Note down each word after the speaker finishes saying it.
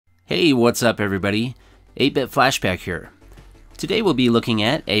Hey, what's up everybody? 8-Bit Flashback here. Today we'll be looking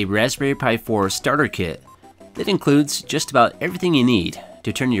at a Raspberry Pi 4 starter kit that includes just about everything you need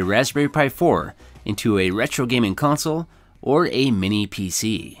to turn your Raspberry Pi 4 into a retro gaming console or a mini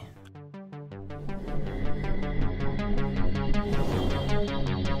PC.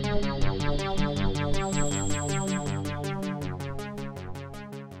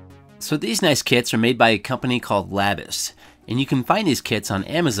 So these nice kits are made by a company called Labis, and you can find these kits on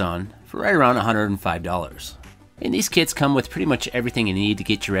Amazon for right around $105. And these kits come with pretty much everything you need to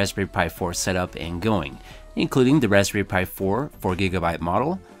get your Raspberry Pi 4 set up and going, including the Raspberry Pi 4 4GB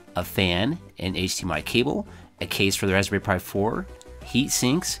model, a fan, an HDMI cable, a case for the Raspberry Pi 4, heat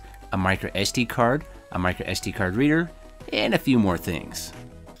sinks, a micro SD card, a micro SD card reader, and a few more things.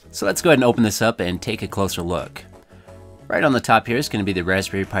 So let's go ahead and open this up and take a closer look. Right on the top here is going to be the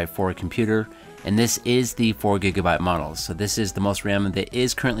Raspberry Pi 4 computer, and this is the 4GB model, so this is the most RAM that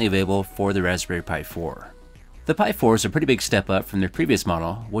is currently available for the Raspberry Pi 4. The Pi 4 is a pretty big step up from their previous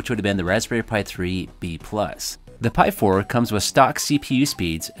model, which would have been the Raspberry Pi 3 B+. The Pi 4 comes with stock CPU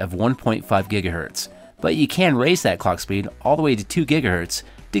speeds of 1.5 GHz, but you can raise that clock speed all the way to 2 GHz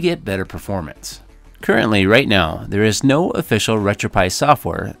to get better performance. Currently, right now, there is no official RetroPie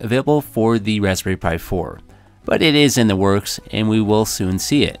software available for the Raspberry Pi 4. But it is in the works and we will soon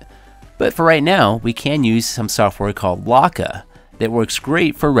see it. But for right now, we can use some software called Laka that works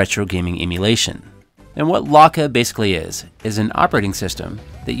great for retro gaming emulation. And what Laka basically is an operating system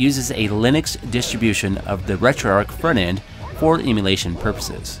that uses a Linux distribution of the RetroArch front end for emulation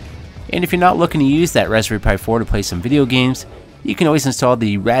purposes. And if you're not looking to use that Raspberry Pi 4 to play some video games, you can always install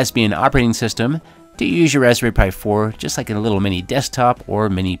the Raspbian operating system to use your Raspberry Pi 4 just like in a little mini desktop or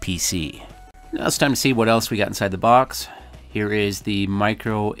mini PC. Now it's time to see what else we got inside the box. Here is the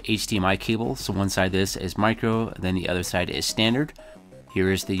micro HDMI cable. So one side of this is micro, then the other side is standard.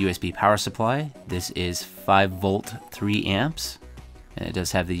 Here is the USB power supply. This is 5 volt 3 amps. And it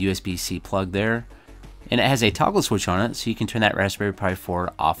does have the USB-C plug there. And it has a toggle switch on it so you can turn that Raspberry Pi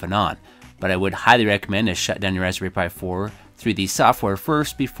 4 off and on. But I would highly recommend to shut down your Raspberry Pi 4 through the software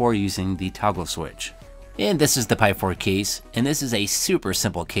first before using the toggle switch. And this is the Pi 4 case, and this is a super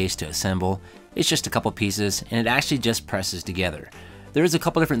simple case to assemble. It's just a couple pieces, and it actually just presses together. There is a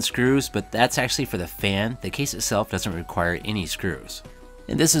couple different screws, but that's actually for the fan. The case itself doesn't require any screws.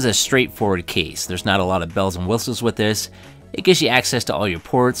 And this is a straightforward case. There's not a lot of bells and whistles with this. It gives you access to all your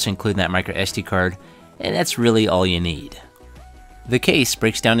ports, including that micro SD card, and that's really all you need. The case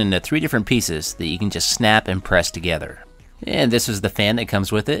breaks down into 3 different pieces that you can just snap and press together. And this is the fan that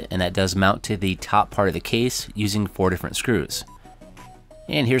comes with it, and that does mount to the top part of the case using 4 different screws.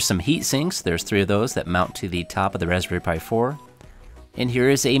 And here's some heat sinks. There's 3 of those that mount to the top of the Raspberry Pi 4. And here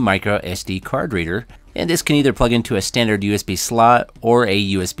is a micro SD card reader, and this can either plug into a standard USB slot or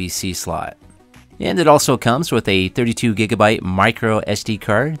a USB-C slot. And it also comes with a 32GB micro SD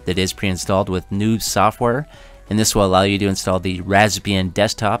card that is pre-installed with new software, and this will allow you to install the Raspbian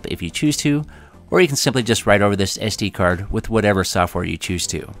desktop if you choose to, or you can simply just write over this SD card with whatever software you choose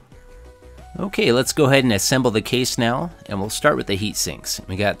to. Okay, let's go ahead and assemble the case now, and we'll start with the heat sinks.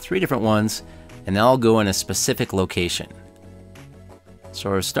 We got 3 different ones, and they'll all go in a specific location.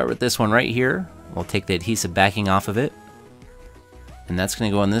 So we'll start with this one right here. We'll take the adhesive backing off of it, and that's going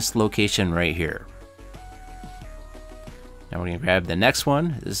to go in this location right here. Now we're going to grab the next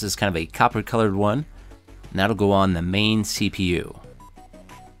one. This is kind of a copper colored one, and that'll go on the main CPU.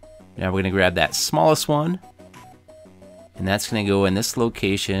 Now we're going to grab that smallest one, and that's going to go in this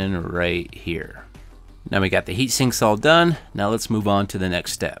location right here. Now we got the heat sinks all done. Now let's move on to the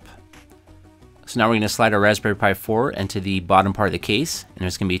next step. So now we're going to slide our Raspberry Pi 4 into the bottom part of the case, and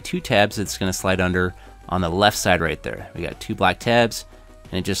there's going to be 2 tabs that's going to slide under on the left side right there. We got 2 black tabs,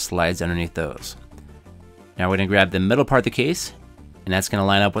 and it just slides underneath those. Now we're going to grab the middle part of the case, and that's going to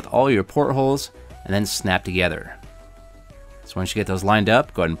line up with all your portholes and then snap together. So once you get those lined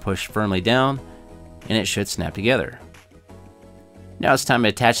up, go ahead and push firmly down, and it should snap together. Now it's time to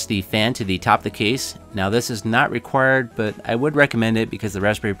attach the fan to the top of the case. Now this is not required, but I would recommend it because the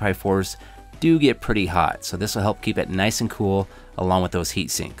Raspberry Pi 4s do get pretty hot, so this will help keep it nice and cool along with those heat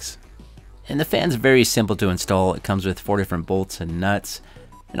sinks. And the fan's very simple to install. It comes with 4 different bolts and nuts,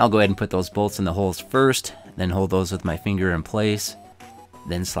 and I'll go ahead and put those bolts in the holes first, then hold those with my finger in place,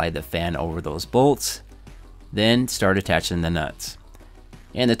 then slide the fan over those bolts, then start attaching the nuts.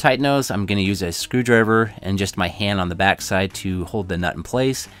 And the tight nose, I'm going to use a screwdriver and just my hand on the back side to hold the nut in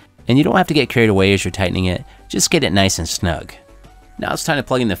place. And you don't have to get carried away as you're tightening it, just get it nice and snug. Now it's time to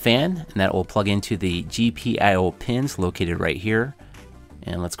plug in the fan, and that will plug into the GPIO pins located right here.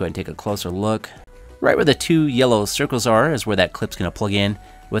 And let's go ahead and take a closer look. Right where the 2 yellow circles are is where that clip's going to plug in.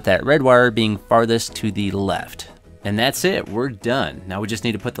 with that red wire being farthest to the left. And that's it, we're done. Now we just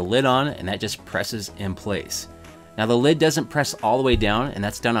need to put the lid on, and that just presses in place. Now the lid doesn't press all the way down, and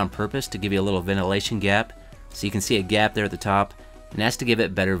that's done on purpose to give you a little ventilation gap. So you can see a gap there at the top, and that's to give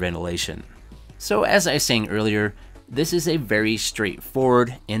it better ventilation. So as I was saying earlier, this is a very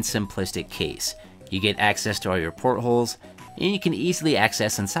straightforward and simplistic case. You get access to all your portholes, and you can easily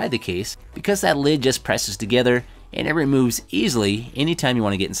access inside the case because that lid just presses together and it removes easily anytime you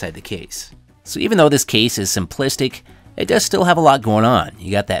want to get inside the case. So even though this case is simplistic, it does still have a lot going on.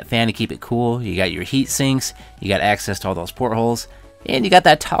 You got that fan to keep it cool, you got your heat sinks, you got access to all those portholes, and you got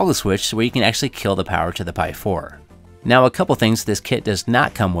that toggle switch where you can actually kill the power to the Pi 4. Now a couple things this kit does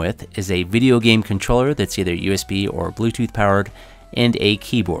not come with is a video game controller that's either USB or Bluetooth powered, and a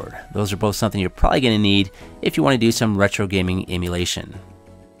keyboard. Those are both something you're probably going to need if you want to do some retro gaming emulation.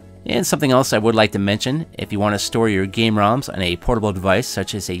 And something else I would like to mention, if you want to store your game ROMs on a portable device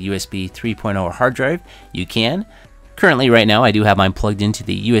such as a USB 3.0 hard drive, you can. Currently right now I do have mine plugged into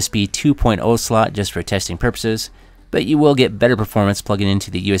the USB 2.0 slot just for testing purposes, but you will get better performance plugging into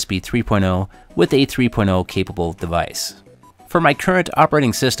the USB 3.0 with a 3.0 capable device. For my current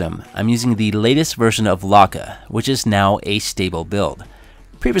operating system, I'm using the latest version of Laka, which is now a stable build.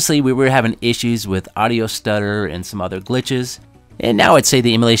 Previously we were having issues with audio stutter and some other glitches, and now I'd say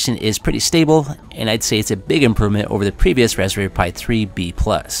the emulation is pretty stable, and I'd say it's a big improvement over the previous Raspberry Pi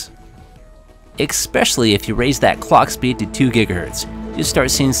 3B+. Especially if you raise that clock speed to 2 GHz, you'll start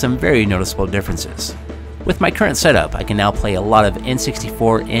seeing some very noticeable differences. With my current setup, I can now play a lot of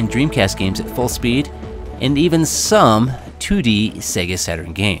N64 and Dreamcast games at full speed, and even some 2D Sega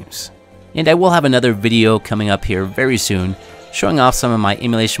Saturn games. And I will have another video coming up here very soon showing off some of my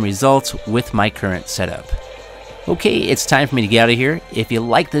emulation results with my current setup. Okay, it's time for me to get out of here. If you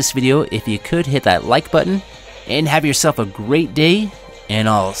like this video, if you could hit that like button, and have yourself a great day, and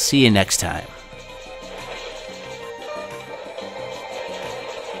I'll see you next time.